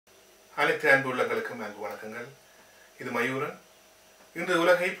அனைத்து அன்பு உள்ளங்களுக்கும் அன்பு வணக்கங்கள். இது மயூரன். இன்று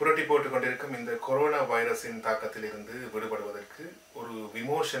உலகை புரட்டி போட்டுக் கொண்டிருக்கும் இந்த கொரோனா வைரஸின் தாக்கத்தில் இருந்து விடுபடுவதற்கு ஒரு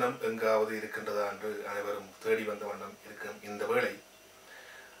விமோசனம் எங்காவது இருக்கின்றதா என்று அனைவரும் தேடி வந்த வண்ணம் இருக்கும் இந்த வேளை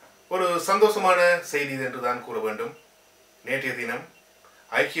ஒரு சந்தோஷமான செய்தி என்றுதான் கூற வேண்டும். நேற்றைய தினம்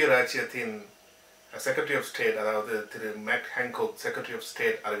ஐக்கிய ராஜ்யத்தின் செக்ரட்டரி ஆஃப் ஸ்டேட், அதாவது திரு mat Hancock secretary of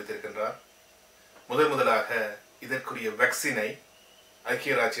state அறிவித்திருக்கின்றார். முதலாக இதற்குரிய வேக்சினை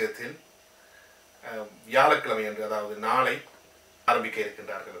ஐக்கிய ராஜ்யத்தில் வியாழக்கிழமை என்று, அதாவது நாளை ஆரம்பிக்க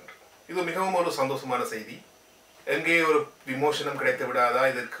இருக்கின்றார்கள் என்று. இது மிகவும் ஒரு சந்தோஷமான செய்தி. எங்கே ஒரு விமோசனம் கிடைத்து விடாதா,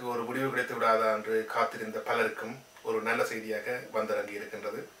 இதற்கு ஒரு முடிவு கிடைத்து விடாதா என்று காத்திருந்த பலருக்கும் ஒரு நல்ல செய்தியாக வந்திறங்கி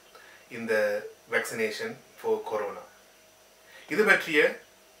இருக்கின்றது இந்த வேக்சினேஷன் ஃபார் கொரோனா. இது பற்றிய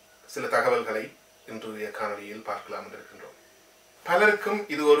சில தகவல்களை இன்றைய காணொலியில் பார்க்கலாம் என்று இருக்கின்றோம். பலருக்கும்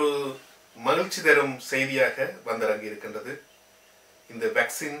இது ஒரு மகிழ்ச்சி தரும் செய்தியாக வந்திறங்கி இருக்கின்றது. இந்த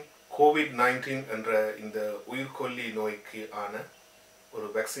வேக்சின் COVID-19 என்ற இந்த உயிர்கொல்லி நோய்க்கு ஆன ஒரு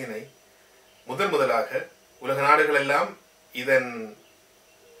வேக்சினை முதலாக உலக நாடுகள் எல்லாம் இதன்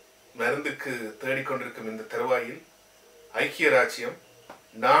மருந்துக்கு தேடிக்கொண்டிருக்கும் இந்த தருவாயில் ஐக்கிய ராஜ்யம்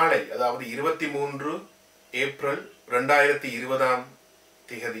நாளை, அதாவது 23 ஏப்ரல்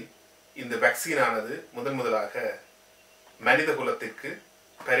 2020 இந்த வேக்சினானது முதலாக மனித குலத்திற்கு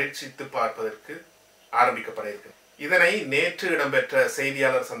பரீட்சித்து பார்ப்பதற்கு ஆரம்பிக்கப்பட இருக்கு. இதனை நேற்று இடம்பெற்ற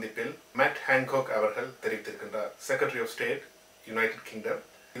செய்தியாளர் சந்திப்பில் மேட் ஹேங்காக் அவர்கள் தெரிவித்திருக்கின்றார். Secretary of state, United kingdom.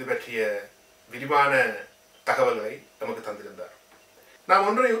 இது பற்றிய விரிவான தகவல்களை நமக்கு தந்திருந்தார். நாம்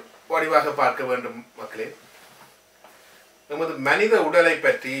ஒன்றை வடிவாக பார்க்க வேண்டும் மக்களே. நமது மனித உடலை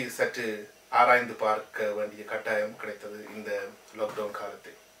பற்றி சற்று ஆராய்ந்து பார்க்க வேண்டிய கட்டாயம் கிடைத்தது இந்த லாக்டவுன்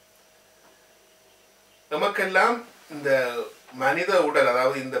காலத்தில். நமக்கெல்லாம் இந்த மனித உடல்,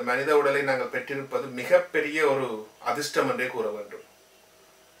 அதாவது இந்த மனித உடலை நாங்கள் பெற்றிருப்பது மிகப்பெரிய ஒரு அதிர்ஷ்டம் என்றே கூற வேண்டும்.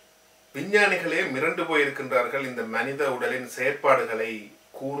 விஞ்ஞானிகளே மிரண்டு போயிருக்கின்றார்கள் இந்த மனித உடலின் செயற்பாடுகளை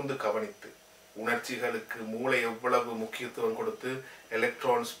கூர்ந்து கவனித்து. உணர்ச்சிகளுக்கு மூளை எவ்வளவு முக்கியத்துவம் கொடுத்து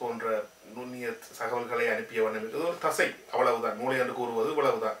எலக்ட்ரான்ஸ் போன்ற நுண்ணிய தகவல்களை அனுப்பிய வண்ணம். இது ஒரு தசை, அவ்வளவுதான். மூளை என்று கூறுவது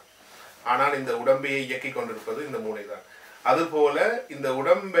இவ்வளவுதான். ஆனால் இந்த உடம்பையை இயக்கி கொண்டிருப்பது இந்த மூளை தான். அதுபோல இந்த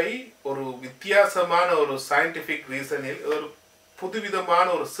உடம்பை ஒரு வித்தியாசமான ஒரு சயின்டிபிக் ரீசனில் ஒரு புதுவிதமான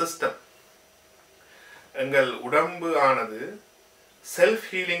ஒரு சிஸ்டம், எங்கள் உடம்பு ஆனது செல்ஃப்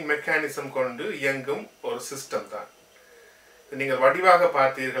ஹீலிங் மெக்கானிசம் கொண்டு இயங்கும் ஒரு சிஸ்டம் தான். நீங்கள் வடிவாக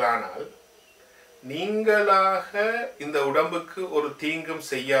பார்த்தீர்களானால் நீங்களாக இந்த உடம்புக்கு ஒரு தீங்கும்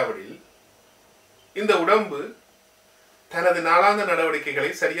செய்யாவிடில் இந்த உடம்பு தனது நாளாந்த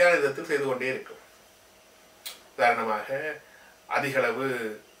நடவடிக்கைகளை சரியான விதத்தில் செய்து கொண்டே இருக்கும். உதாரணமாக, அதிகளவு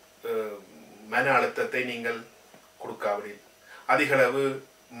மன அழுத்தத்தை நீங்கள் கொடுக்காவிடில், அதிகளவு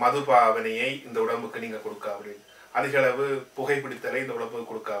மதுபாவனையை இந்த உடம்புக்கு நீங்கள் கொடுக்காவிடில், அதிகளவு புகைப்பிடித்தலை இந்த உடம்புக்கு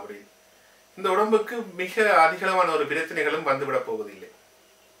கொடுக்காவிடில் இந்த உடம்புக்கு மிக அதிகளவான ஒரு பிரச்சனைகளும் வந்துவிடப் போவதில்லை.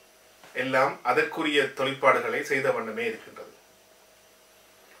 எல்லாம் அதற்குரிய தொழிற்பாடுகளை செய்த வண்ணமே இருக்கின்றது.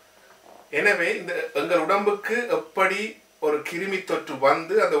 எனவே இந்த எங்கள் உடம்புக்கு எப்படி ஒரு கிருமி தொற்று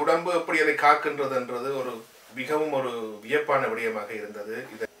வந்து அந்த உடம்பு எப்படி அதை காக்கின்றது என்றது ஒரு மிகவும் ஒரு வியப்பான விடயமாக இருந்தது.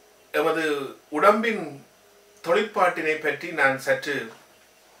 இது எமது உடம்பின் தொழிற்பாட்டினை பற்றி நான் சற்று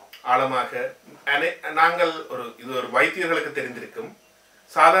ஆழமாக நாங்கள் இது ஒரு வைத்தியர்களுக்கு தெரிந்திருக்கும்.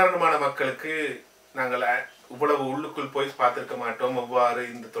 சாதாரணமான மக்களுக்கு நாங்கள் இவ்வளவு உள்ளுக்குள் போய் பார்த்திருக்க மாட்டோம் எவ்வாறு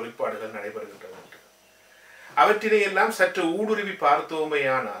இந்த தொழிற்பாடுகள் நடைபெறுகின்றன என்று. அவற்றினை எல்லாம் சற்று ஊடுருவி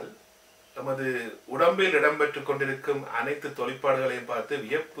பார்த்தோமேயானால் நமது உடம்பில் இடம்பெற்றுக் கொண்டிருக்கும் அனைத்து தொழிற்பாடுகளையும் பார்த்து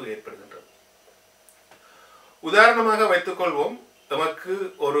வியப்பு ஏற்படுகின்றது. உதாரணமாக வைத்துக் கொள்வோம், நமக்கு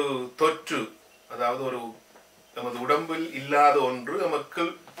ஒரு தொற்று, அதாவது ஒரு நமது உடம்பில் இல்லாத ஒன்று நமக்கு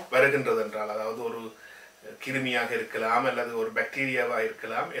வருகின்றது என்றால், அதாவது ஒரு கிருமியாக இருக்கலாம் அல்லது ஒரு பாக்டீரியாவாக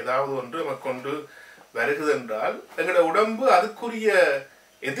இருக்கலாம், ஏதாவது ஒன்று நமக்கு கொண்டு வருகிறது என்றால் எங்களோட உடம்பு அதுக்குரிய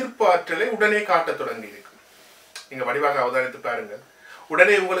எதிர்ப்பாற்றலை உடனே காட்ட தொடங்கி இருக்கும். நீங்க வடிவாக அவதானித்து பாருங்கள்.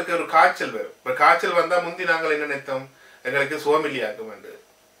 உடனே உங்களுக்கு ஒரு காய்ச்சல் வரும். இப்ப காய்ச்சல் வந்தா முந்தி நாங்கள் என்ன நினைத்தோம், எங்களுக்கு சோமிலியாகும் என்று.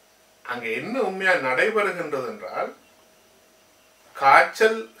 அங்க என்ன உண்மையா நடைபெறுகின்றது என்றால்,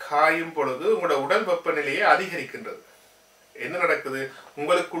 காய்ச்சல் காயும் பொழுது உங்களோட உடல் வெப்பநிலையை அதிகரிக்கின்றது. என்ன நடக்குது,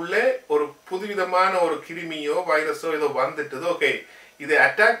 உங்களுக்குள்ளே ஒரு புதுவிதமான ஒரு கிருமியோ வைரஸோ ஏதோ வந்துட்டுது. ஓகே, இதை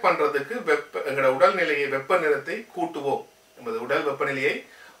அட்டாக் பண்றதுக்கு எங்களோட உடல்நிலையை வெப்பநிலத்தை கூட்டுவோம், நமது உடல் வெப்பநிலையை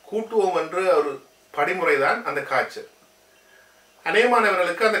கூட்டுவோம் என்று ஒரு படிமுறை தான் அந்த காய்ச்சல்.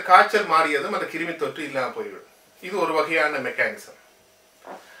 அநேகமானவர்களுக்கு அந்த காய்ச்சல் மாறியதும் அந்த கிருமி தொற்று இல்லாமல் போய்விடும். இது ஒரு வகையான மெக்கானிசம்.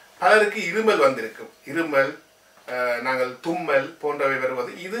 பலருக்கு இருமல் வந்திருக்கும். இருமல், நாங்கள் தும்மல் போன்றவை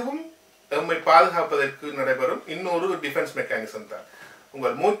வருவது இதுவும் நம்மை பாதுகாப்பதற்கு நடைபெறும் இன்னொரு டிஃபென்ஸ் மெக்கானிசம் தான்.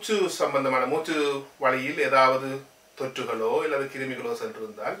 உங்கள் மூச்சு சம்பந்தமான மூச்சு வழியில் ஏதாவது தொற்றுகளோ அல்லது கிருமிகளோ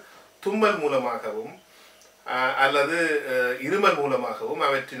சென்றிருந்தால் தும்மல் மூலமாகவும் அல்லது இருமல் மூலமாகவும்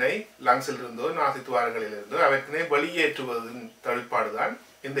அவற்றினை லங்ஸில் இருந்தோ நாசி துவாரங்களிலிருந்தோ அவற்றினை வெளியேற்றுவதன் தொழிற்பாடுதான்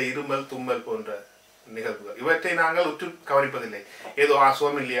இந்த இருமல் தும்மல் போன்ற நிகழ்வுகள். இவற்றை நாங்கள் உற்று கவனிப்பதில்லை. ஏதோ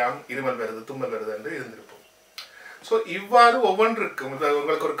சோமில்லையாம் இருமல் வருது தும்மல் வருது என்று இருந்திருப்போம். ஸோ இவ்வாறு ஒவ்வொன்றுக்கும்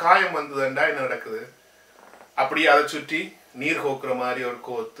உங்களுக்கு ஒரு காயம் வந்ததுண்டா என்ன நடக்குது, அப்படியே அதை சுற்றி நீர் கோக்குற மாதிரி ஒரு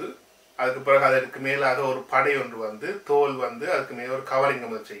கோத்து, அதுக்கு பிறகு அதற்கு மேலாக ஒரு படை ஒன்று வந்து தோல் வந்து அதுக்கு மேலே ஒரு கவரிங்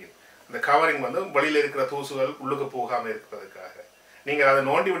நம்ம செய்யும். அந்த கவரிங் வந்து வெளியில் இருக்கிற தூசுகள் உள்ளுக்கு போகாமல் இருப்பதற்காக. நீங்கள் அதை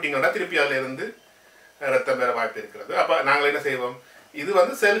நோண்டி விட்டீங்கன்னா திருப்பி அதில் இருந்து ரத்தம் பெற வாய்ப்பு இருக்கிறது. அப்போ நாங்கள் என்ன செய்வோம், இது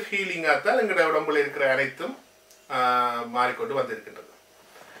வந்து செல்ஃப் ஹீலிங்காக தான் எங்களோட உடம்புல இருக்கிற அனைத்தும் மாறிக்கொண்டு வந்திருக்கின்றது.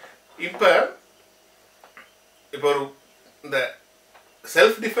 இப்போ ஒரு இந்த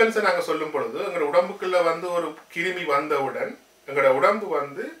செல்ஃப் டிஃபென்ஸை நாங்கள் சொல்லும் பொழுது எங்களோட உடம்புக்குள்ள வந்து ஒரு கிருமி வந்தவுடன் எங்களோட உடம்பு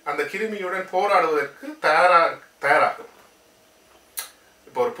வந்து அந்த கிருமியுடன் போராடுவதற்கு தயாராகும்.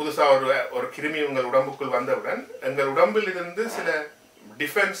 இப்போ ஒரு புதுசாக ஒரு கிருமி உங்கள் உடம்புக்குள் வந்தவுடன் எங்கள் உடம்பில் இருந்து சில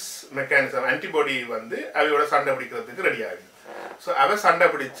டிஃபென்ஸ் மெக்கானிசம் ஆன்டிபாடி வந்து அவையோட சண்டை பிடிக்கிறதுக்கு ரெடி ஆகுது. ஸோ அவை சண்டை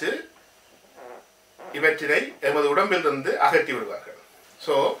பிடிச்சு இவற்றினை எமது உடம்பில் இருந்து அகற்றி விடுவார்கள்.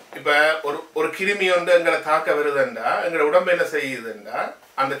 ஸோ இப்போ ஒரு கிருமி வந்து எங்களை தாக்க வருதுண்டா எங்களோட உடம்பு என்ன செய்யுதுண்டா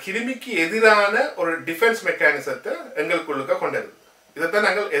அந்த கிருமிக்கு எதிரான ஒரு டிஃபென்ஸ் மெக்கானிசத்தை எங்களுக்குள்ளுக்க கொண்டது. இதைத்தான்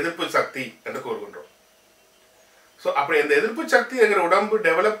நாங்கள் எதிர்ப்பு சக்தி என்று கூறுகின்றோம். ஸோ அப்படி அந்த எதிர்ப்பு சக்தி எங்கள் உடம்பு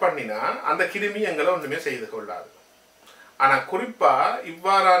டெவலப் பண்ணினா அந்த கிருமி எங்களை ஒன்றுமே செய்து கொள்ளாது. ஆனால் குறிப்பாக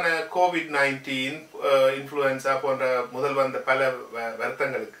இவ்வாறான COVID-19 இன்ஃப்ளூயன்ஸா போன்ற முதல் வந்த பல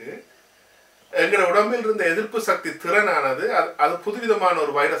வருத்தங்களுக்கு எங்களோட உடம்பில் இருந்த எதிர்ப்பு சக்தி திறனானது அது புதுவிதமான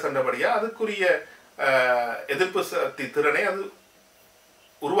ஒரு வைரஸ் என்றபடியா அதுக்குரிய எதிர்ப்பு சக்தி திறனை அது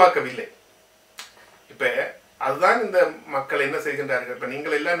உருவாக்கவில்லை. இப்ப அதுதான் இந்த மக்கள் என்ன செய்கின்றார்கள். இப்ப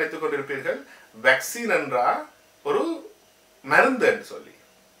நீங்கள் எல்லாம் நினைத்துக் கொண்டிருப்பீர்கள் வேக்சின் என்றா ஒரு மருந்து என்று சொல்லி.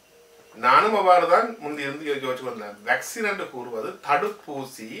 நானும் அவ்வாறுதான் முந்திருந்து யோசிச்சு வந்தேன். வேக்சின் என்று கூறுவது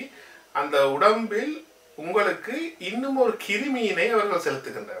தடுப்பூசி. அந்த உடம்பில் உங்களுக்கு இன்னும் ஒரு கிருமியினை அவர்கள்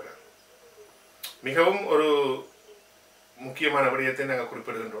செலுத்துகின்றார்கள். மிகவும் ஒரு முக்கியமான விடயத்தை நாங்கள்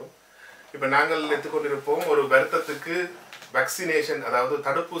குறிப்பிடுகின்றோம். இப்போ நாங்கள் எடுத்துக்கொண்டிருப்போம் ஒரு வருத்தத்துக்கு வேக்சினேஷன், அதாவது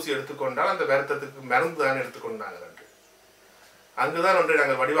தடுப்பூசி எடுத்துக்கொண்டால் அந்த வருத்தத்துக்கு மருந்து தான் எடுத்துக்கொண்டாங்க என்று. அங்குதான் ஒன்றை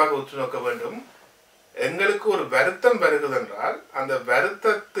நாங்கள் வடிவாக உற்று நோக்க வேண்டும். எங்களுக்கு ஒரு வருத்தம் வருகுதென்றால் அந்த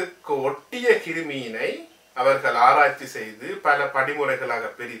வருத்தத்துக்கு ஒட்டிய கிருமியினை அவர்கள் ஆராய்ச்சி செய்து பல படிமுறைகளாக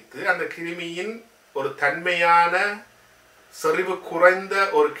பிரித்து அந்த கிருமியின் ஒரு தன்மையான செறிவு குறைந்த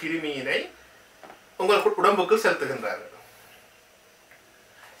ஒரு கிருமியினை உங்கள் உடம்புக்கு செலுத்துகின்றார்கள்.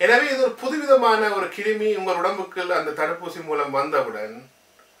 எனவே இது ஒரு புதுவிதமான ஒரு கிருமி உங்கள் உடம்புக்கு அந்த தடுப்பூசி மூலம் வந்தவுடன்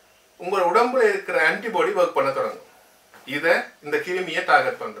உங்கள் உடம்புல இருக்கிற ஆன்டிபாடி ஒர்க் பண்ண தொடங்கும். இதை இந்த கிருமியை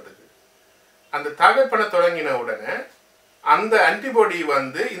டார்கெட் பண்றதுக்கு அந்த டார்கெட் பண்ண தொடங்கின உடனே அந்த ஆன்டிபாடி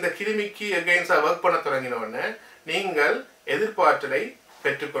வந்து இந்த கிருமிக்கு எகெயின்ஸ்டா ஒர்க் பண்ண தொடங்கின உடனே நீங்கள் எதிர்ப்பாற்றலை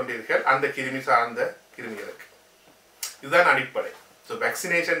பெற்றுக்கொண்டீர்கள் அந்த கிருமி சார்ந்த கிருமிகளுக்கு. இதுதான் அடிப்படை. ஸோ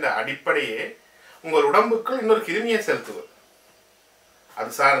வேக்சினேஷன் அடிப்படையே உங்கள் உடம்புக்குள் இன்னொரு கிருமியை செலுத்துவது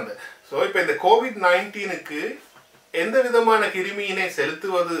அது சார்ந்த. ஸோ இப்போ இந்த COVID-19க்கு எந்த விதமான கிருமியினை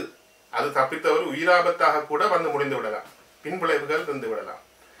செலுத்துவது அது தப்பித்தவர் உயிராபத்தாக கூட வந்து முடிந்து விடலாம், பின்விளைவுகள் இருந்து விடலாம்.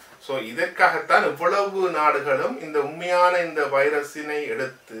 ஸோ இதற்காகத்தான் இவ்வளவு நாடுகளும் இந்த உண்மையான இந்த வைரஸினை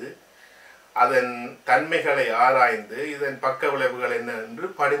எடுத்து அதன் தன்மைகளை ஆராய்ந்து இதன் பக்க விளைவுகள் என்ன என்று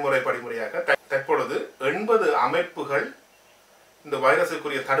படிமுறையாக தற்பொழுது 80 அமைப்புகள் இந்த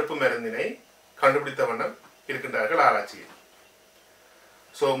வைரஸுக்குரிய தடுப்பு மருந்தினை கண்டுபிடித்த வண்ணம் இருக்கின்றார்கள் ஆராய்ச்சியில்.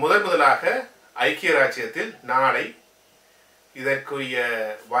 ஸோ முதலாக ஐக்கிய ராச்சியத்தில் நாளை இதற்குரிய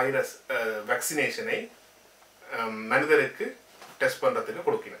வைரஸ் வேக்சினேஷனை மனிதருக்கு டெஸ்ட் பண்ணுறதுக்கு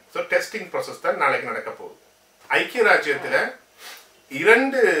கொடுக்கணும். ஸோ டெஸ்டிங் ப்ராசஸ் தான் நாளைக்கு நடக்க போகுது. ஐக்கிய ராச்சியத்தில்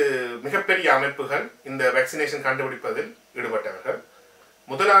 2 மிகப்பெரிய அமைப்புகள் இந்த வேக்சினேஷன் கண்டுபிடிப்பதில் ஈடுபட்டவர்கள்.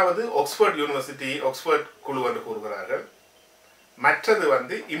 முதலாவது ஆக்ஸ்போர்ட் யூனிவர்சிட்டி ஆக்ஸ்போர்ட் குழு என்று கூறுகிறார்கள். மற்றது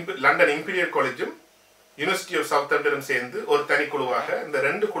வந்து லண்டன் இம்பீரியல் காலேஜும் யூனிவர்சிட்டி ஆஃப் சவுத்தர்னும் சேர்ந்து ஒரு தனி குழுவாக இந்த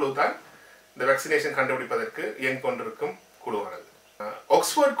 2 குழு தான் இந்த வேக்சினேஷன் கண்டுபிடிப்பதற்கு இயங்கிக் கொண்டிருக்கும் குழுவானது.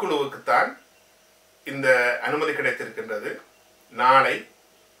 ஆக்ஸ்போர்ட் குழுவுக்கு தான் இந்த அனுமதி கிடைத்திருக்கின்றது. நாளை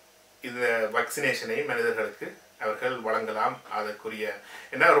இந்த வேக்சினேஷனை மனிதர்களுக்கு அவர்கள் வழங்கலாம். அதற்குரிய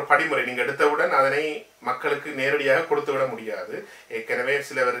என்ன ஒரு படிமுறை நீங்கள் எடுத்தவுடன் அதனை மக்களுக்கு நேரடியாக கொடுத்து விட முடியாது. ஏற்கனவே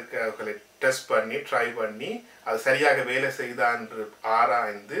சிலவருக்கு அவர்களை டெஸ்ட் பண்ணி ட்ரை பண்ணி அது சரியாக வேலை செய்தா என்று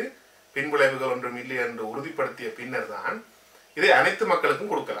ஆராய்ந்து பின்விளைவுகள் ஒன்றும் இல்லை என்று உறுதிப்படுத்திய பின்னர் தான் இதை அனைத்து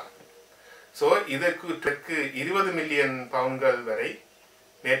மக்களுக்கும் கொடுக்கலாம். ஸோ இதற்கு 20 மில்லியன் பவுன்கள் வரை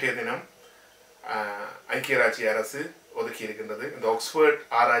நேற்றைய தினம் ஐக்கிய ராச்சிய அரசு ஒதுக்கி இருக்கின்றது இந்த ஆக்ஸ்போர்ட்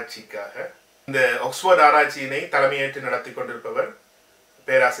ஆராய்ச்சிக்காக. இந்த ஆக்ஸ்போர்ட் ஆராய்ச்சியினை தலைமையேற்று நடத்தி கொண்டிருப்பவர்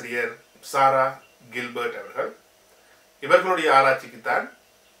பேராசிரியர் சாரா கில்பர்ட் அவர்கள். இவர்களுடைய ஆராய்ச்சிக்குத்தான்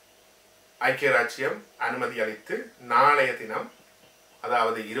ஐக்கிய ராச்சியம் அனுமதி அளித்து நாளைய தினம்,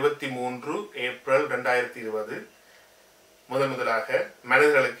 அதாவது 23 ஏப்ரல் 2020 முதலாக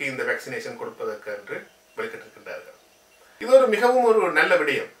மனிதர்களுக்கு இந்த வேக்சினேஷன் கொடுப்பதற்கு என்று வெளியிட்டிருக்கின்றார்கள். இது ஒரு மிகவும் ஒரு நல்ல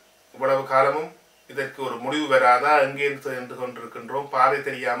விடயம். இவ்வளவு காலமும் இதற்கு ஒரு முடிவு வராதா, எங்கே சென்று கொண்டிருக்கின்றோம், பாதை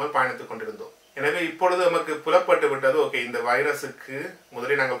தெரியாமல் பயணித்துக் கொண்டிருந்தோம். எனவே இப்பொழுது நமக்கு புலப்பட்டு விட்டது, ஓகே, இந்த வைரஸுக்கு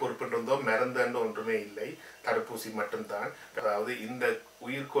முதலில் நாங்கள் குறிப்பிட்டிருந்தோம் மருந்து என்று ஒன்றுமே இல்லை, தடுப்பூசி மட்டும்தான். அதாவது இந்த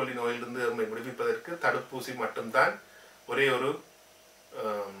உயிர்கொல்லி நோயிலிருந்து நம்மை விடுவிப்பதற்கு தடுப்பூசி மட்டும்தான் ஒரே ஒரு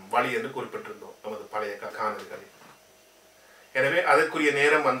வழி என்று குறிப்பிட்டிருந்தோம் நமது பழைய காணொலிகளில். எனவே அதற்குரிய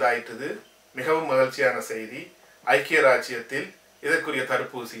நேரம் வந்தாயிற்று. மிகவும் மகிழ்ச்சியான செய்தி. ஐக்கிய ராச்சியத்தில் இதற்குரிய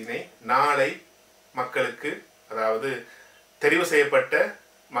தடுப்பூசியினை நாளை மக்களுக்கு, அதாவது தெரிவு செய்யப்பட்ட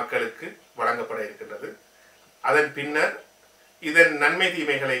மக்களுக்கு வழங்கப்பட இருக்கின்றது. அதன் பின்னர் இதன் நன்மை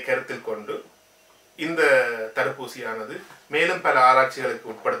தீமைகளை கருத்தில் கொண்டு இந்த தடுப்பூசியானது மேலும் பல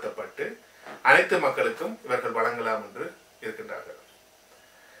ஆராய்ச்சிகளுக்கு உட்படுத்தப்பட்டு அனைத்து மக்களுக்கும் இவர்கள் வழங்கலாம் என்று இருக்கின்றார்கள்.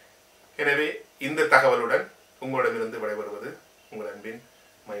 எனவே இந்த தகவலுடன் உங்களிடமிருந்து விடைபெறுவது உங்கள் அன்பின்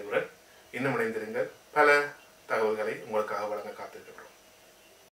மயூரன். இன்னும் இணைந்திருங்கள். பல தகவல்களை உங்களுக்காக வழங்க காத்திருக்கின்றோம்.